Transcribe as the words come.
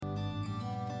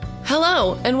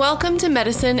Hello, and welcome to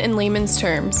Medicine in Layman's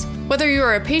Terms. Whether you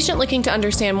are a patient looking to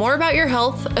understand more about your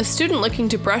health, a student looking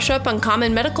to brush up on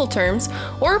common medical terms,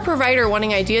 or a provider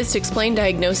wanting ideas to explain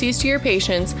diagnoses to your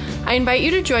patients, I invite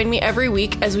you to join me every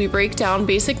week as we break down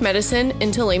basic medicine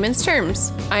into layman's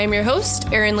terms. I am your host,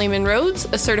 Erin Lehman Rhodes,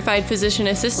 a certified physician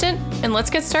assistant, and let's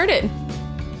get started.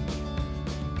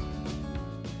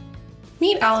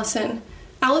 Meet Allison.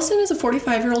 Allison is a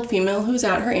 45-year-old female who is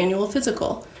at her annual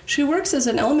physical. She works as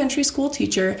an elementary school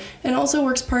teacher and also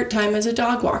works part-time as a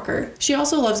dog walker. She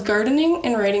also loves gardening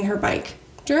and riding her bike.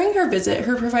 During her visit,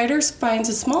 her provider finds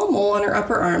a small mole on her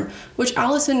upper arm, which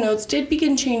Allison notes did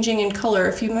begin changing in color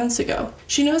a few months ago.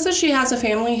 She knows that she has a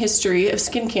family history of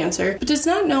skin cancer, but does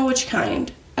not know which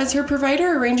kind. As her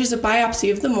provider arranges a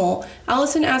biopsy of the mole,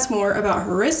 Allison asks more about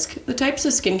her risk, the types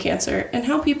of skin cancer, and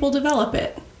how people develop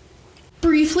it.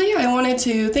 Briefly, I wanted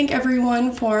to thank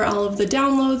everyone for all of the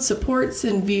downloads, supports,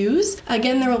 and views.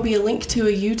 Again, there will be a link to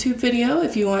a YouTube video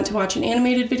if you want to watch an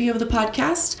animated video of the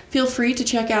podcast. Feel free to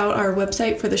check out our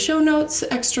website for the show notes,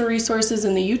 extra resources,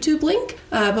 and the YouTube link.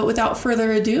 But without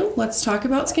further ado, let's talk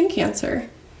about skin cancer.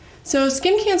 So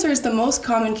skin cancer is the most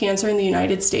common cancer in the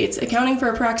United States, accounting for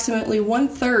approximately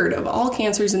 1/3 of all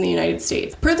cancers in the United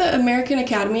States. Per the American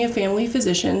Academy of Family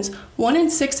Physicians, 1 in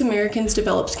 6 Americans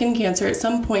develop skin cancer at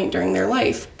some point during their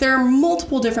life. There are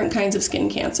multiple different kinds of skin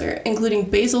cancer, including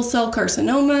basal cell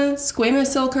carcinoma, squamous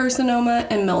cell carcinoma,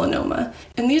 and melanoma.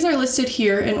 And these are listed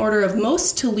here in order of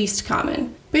most to least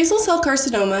common. Basal cell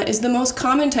carcinoma is the most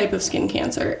common type of skin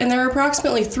cancer, and there are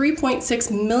approximately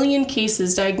 3.6 million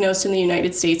cases diagnosed in the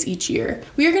United States each year.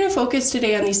 We are going to focus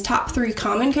today on these top 3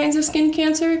 common kinds of skin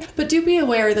cancer, but do be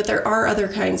aware that there are other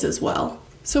kinds as well.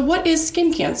 So what is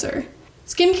skin cancer?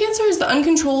 Skin cancer is the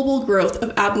uncontrollable growth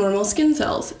of abnormal skin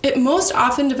cells. It most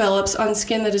often develops on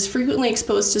skin that is frequently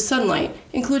exposed to sunlight,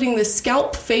 including the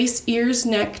scalp, face, ears,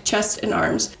 neck, chest, and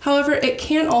arms. However, it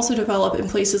can also develop in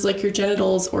places like your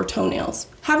genitals or toenails.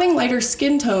 Having lighter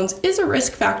skin tones is a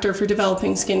risk factor for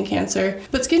developing skin cancer,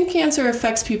 but skin cancer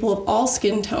affects people of all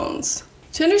skin tones.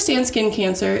 To understand skin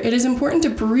cancer, it is important to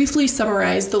briefly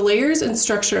summarize the layers and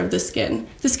structure of the skin.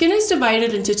 The skin is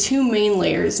divided into 2 main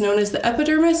layers, known as the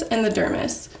epidermis and the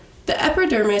dermis. The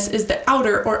epidermis is the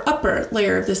outer or upper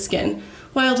layer of the skin,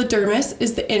 while the dermis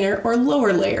is the inner or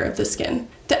lower layer of the skin.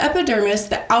 The epidermis,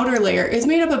 the outer layer, is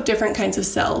made up of different kinds of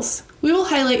cells. We will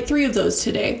highlight 3 of those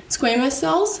today: squamous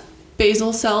cells,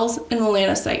 basal cells, and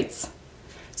melanocytes.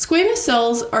 Squamous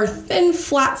cells are thin,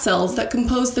 flat cells that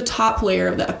compose the top layer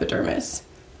of the epidermis.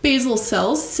 Basal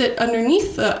cells sit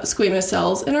underneath the squamous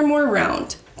cells and are more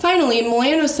round. Finally,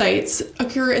 melanocytes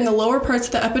occur in the lower parts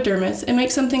of the epidermis and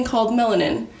make something called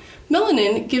melanin.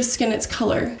 Melanin gives skin its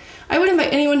color. I would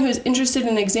invite anyone who is interested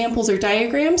in examples or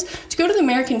diagrams to go to the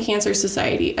American Cancer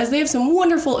Society, as they have some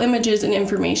wonderful images and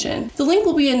information. The link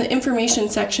will be in the information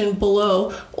section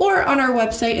below or on our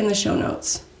website in the show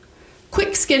notes.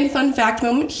 Quick skin fun fact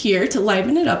moment here to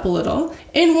liven it up a little.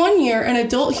 In 1 year, an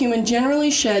adult human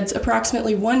generally sheds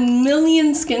approximately 1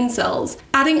 million skin cells,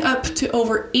 adding up to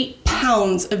over 8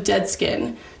 pounds of dead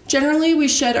skin. Generally, we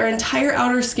shed our entire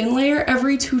outer skin layer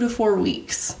every 2 to 4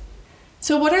 weeks.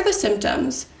 So what are the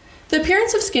symptoms? The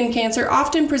appearance of skin cancer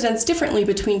often presents differently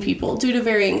between people due to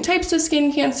varying types of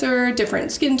skin cancer,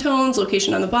 different skin tones,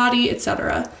 location on the body,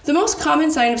 etc. The most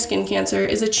common sign of skin cancer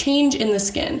is a change in the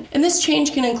skin, and this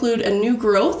change can include a new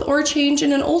growth or a change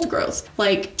in an old growth,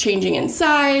 like changing in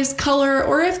size, color,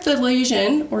 or if the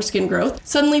lesion, or skin growth,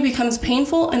 suddenly becomes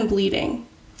painful and bleeding.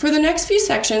 For the next few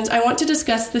sections, I want to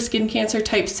discuss the skin cancer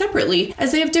types separately,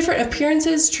 as they have different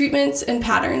appearances, treatments, and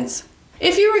patterns.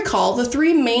 If you recall, the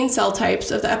 3 main cell types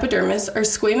of the epidermis are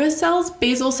squamous cells,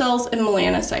 basal cells, and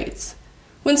melanocytes.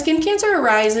 When skin cancer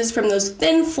arises from those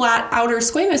thin, flat, outer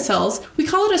squamous cells, we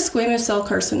call it a squamous cell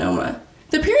carcinoma.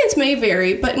 The appearance may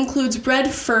vary, but includes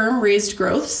red, firm, raised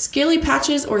growths, scaly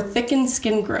patches, or thickened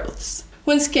skin growths.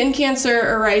 When skin cancer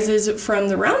arises from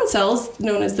the round cells,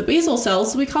 known as the basal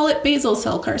cells, we call it basal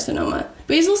cell carcinoma.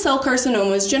 Basal cell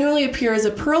carcinomas generally appear as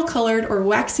a pearl-colored or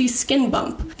waxy skin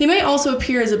bump. They may also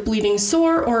appear as a bleeding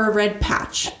sore or a red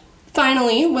patch.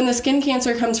 Finally, when the skin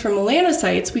cancer comes from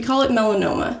melanocytes, we call it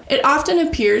melanoma. It often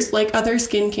appears, like other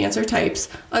skin cancer types,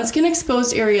 on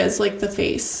skin-exposed areas like the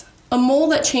face. A mole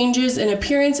that changes in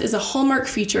appearance is a hallmark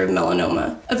feature of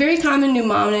melanoma. A very common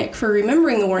mnemonic for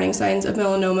remembering the warning signs of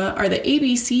melanoma are the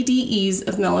ABCDEs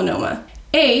of melanoma.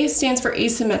 A stands for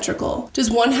asymmetrical. Does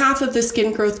one half of the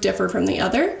skin growth differ from the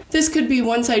other? This could be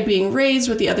one side being raised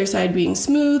with the other side being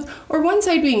smooth, or one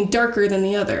side being darker than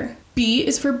the other. B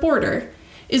is for border.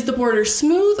 Is the border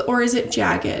smooth or is it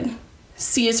jagged?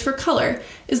 C is for color.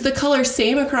 Is the color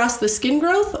same across the skin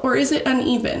growth or is it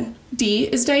uneven? D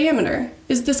is diameter.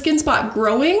 Is the skin spot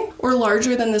growing or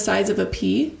larger than the size of a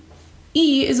pea?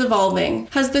 E is evolving.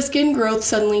 Has the skin growth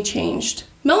suddenly changed?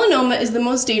 Melanoma is the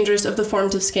most dangerous of the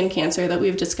forms of skin cancer that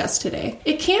we've discussed today.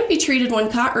 It can't be treated when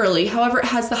caught early, however, it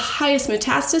has the highest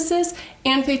metastasis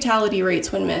and fatality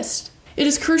rates when missed. It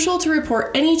is crucial to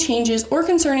report any changes or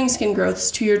concerning skin growths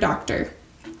to your doctor.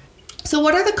 So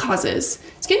what are the causes?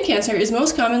 Skin cancer is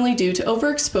most commonly due to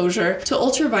overexposure to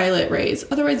ultraviolet rays,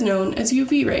 otherwise known as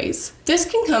UV rays. This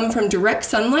can come from direct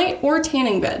sunlight or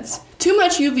tanning beds. Too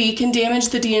much UV can damage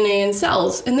the DNA in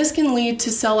cells, and this can lead to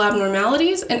cell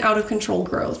abnormalities and out-of-control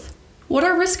growth. What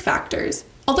are risk factors?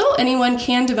 Although anyone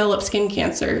can develop skin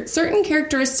cancer, certain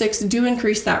characteristics do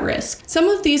increase that risk. Some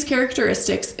of these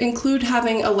characteristics include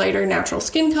having a lighter natural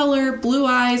skin color, blue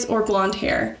eyes, or blonde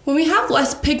hair. When we have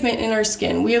less pigment in our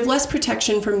skin, we have less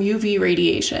protection from UV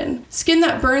radiation. Skin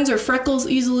that burns or freckles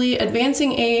easily,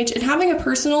 advancing age, and having a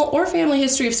personal or family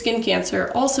history of skin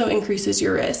cancer also increases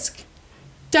your risk.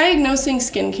 Diagnosing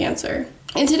skin cancer.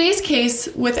 In today's case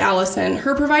with Allison,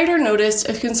 her provider noticed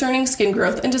a concerning skin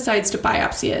growth and decides to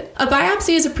biopsy it. A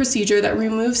biopsy is a procedure that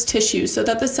removes tissue so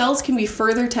that the cells can be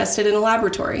further tested in a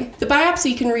laboratory. The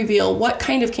biopsy can reveal what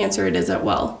kind of cancer it is as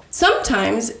well.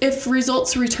 Sometimes, if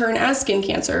results return as skin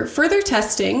cancer, further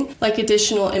testing, like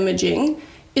additional imaging,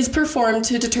 is performed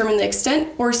to determine the extent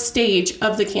or stage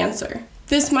of the cancer.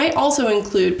 This might also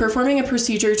include performing a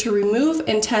procedure to remove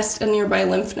and test a nearby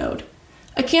lymph node.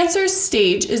 A cancer's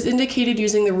stage is indicated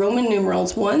using the Roman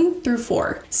numerals 1 through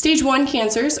 4. Stage 1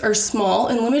 cancers are small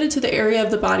and limited to the area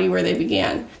of the body where they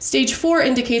began. Stage 4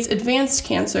 indicates advanced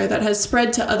cancer that has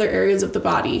spread to other areas of the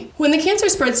body. When the cancer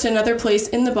spreads to another place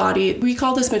in the body, we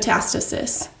call this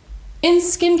metastasis. In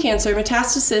skin cancer,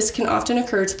 metastasis can often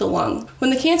occur to the lung. When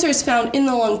the cancer is found in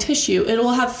the lung tissue, it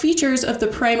will have features of the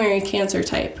primary cancer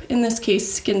type, in this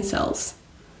case, skin cells.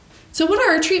 So what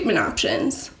are our treatment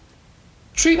options?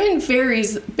 Treatment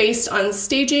varies based on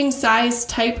staging, size,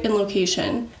 type, and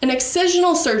location. An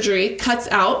excisional surgery cuts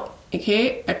out,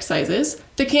 aka excises,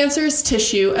 the cancerous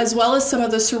tissue as well as some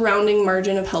of the surrounding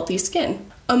margin of healthy skin.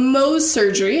 A Mohs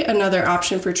surgery, another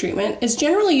option for treatment, is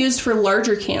generally used for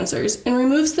larger cancers and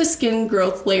removes the skin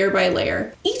growth layer by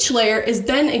layer. Each layer is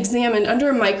then examined under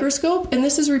a microscope, and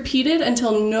this is repeated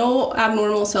until no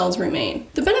abnormal cells remain.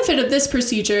 The benefit of this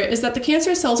procedure is that the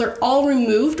cancer cells are all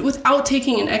removed without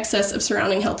taking an excess of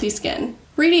surrounding healthy skin.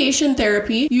 Radiation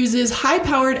therapy uses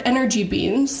high-powered energy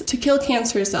beams to kill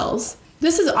cancer cells.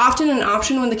 This is often an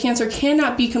option when the cancer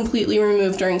cannot be completely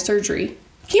removed during surgery.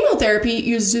 Chemotherapy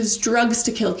uses drugs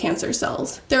to kill cancer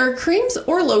cells. There are creams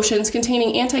or lotions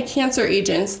containing anti-cancer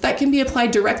agents that can be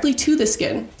applied directly to the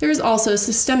skin. There is also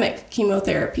systemic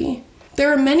chemotherapy.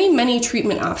 There are many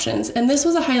treatment options, and this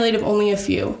was a highlight of only a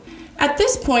few. At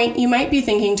this point, you might be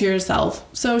thinking to yourself,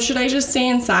 so should I just stay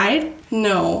inside?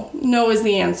 No is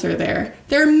the answer there.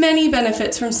 There are many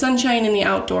benefits from sunshine in the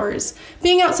outdoors.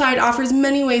 Being outside offers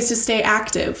many ways to stay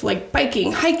active, like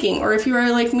biking, hiking, or if you are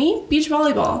like me, beach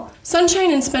volleyball.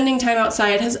 Sunshine and spending time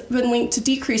outside has been linked to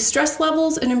decreased stress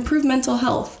levels and improved mental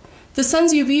health. The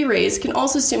sun's UV rays can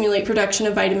also stimulate production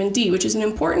of vitamin D, which is an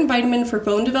important vitamin for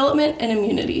bone development and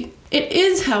immunity. It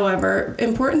is, however,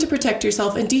 important to protect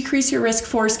yourself and decrease your risk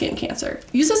for skin cancer.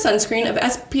 Use a sunscreen of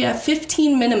SPF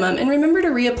 15 minimum and remember to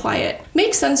reapply it.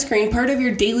 Make sunscreen part of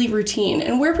your daily routine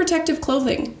and wear protective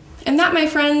clothing. And that, my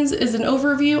friends, is an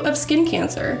overview of skin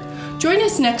cancer. Join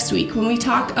us next week when we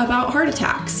talk about heart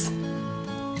attacks.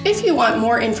 If you want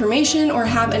more information or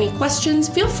have any questions,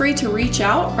 feel free to reach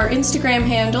out. Our Instagram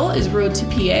handle is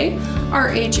roadtopa,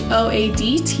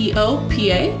 RHOADTOPA.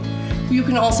 You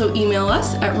can also email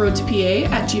us at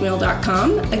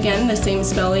roadtopa@gmail.com. Again, the same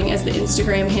spelling as the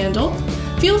Instagram handle.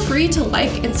 Feel free to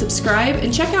like and subscribe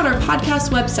and check out our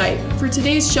podcast website for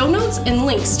today's show notes and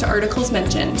links to articles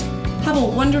mentioned. Have a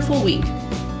wonderful week.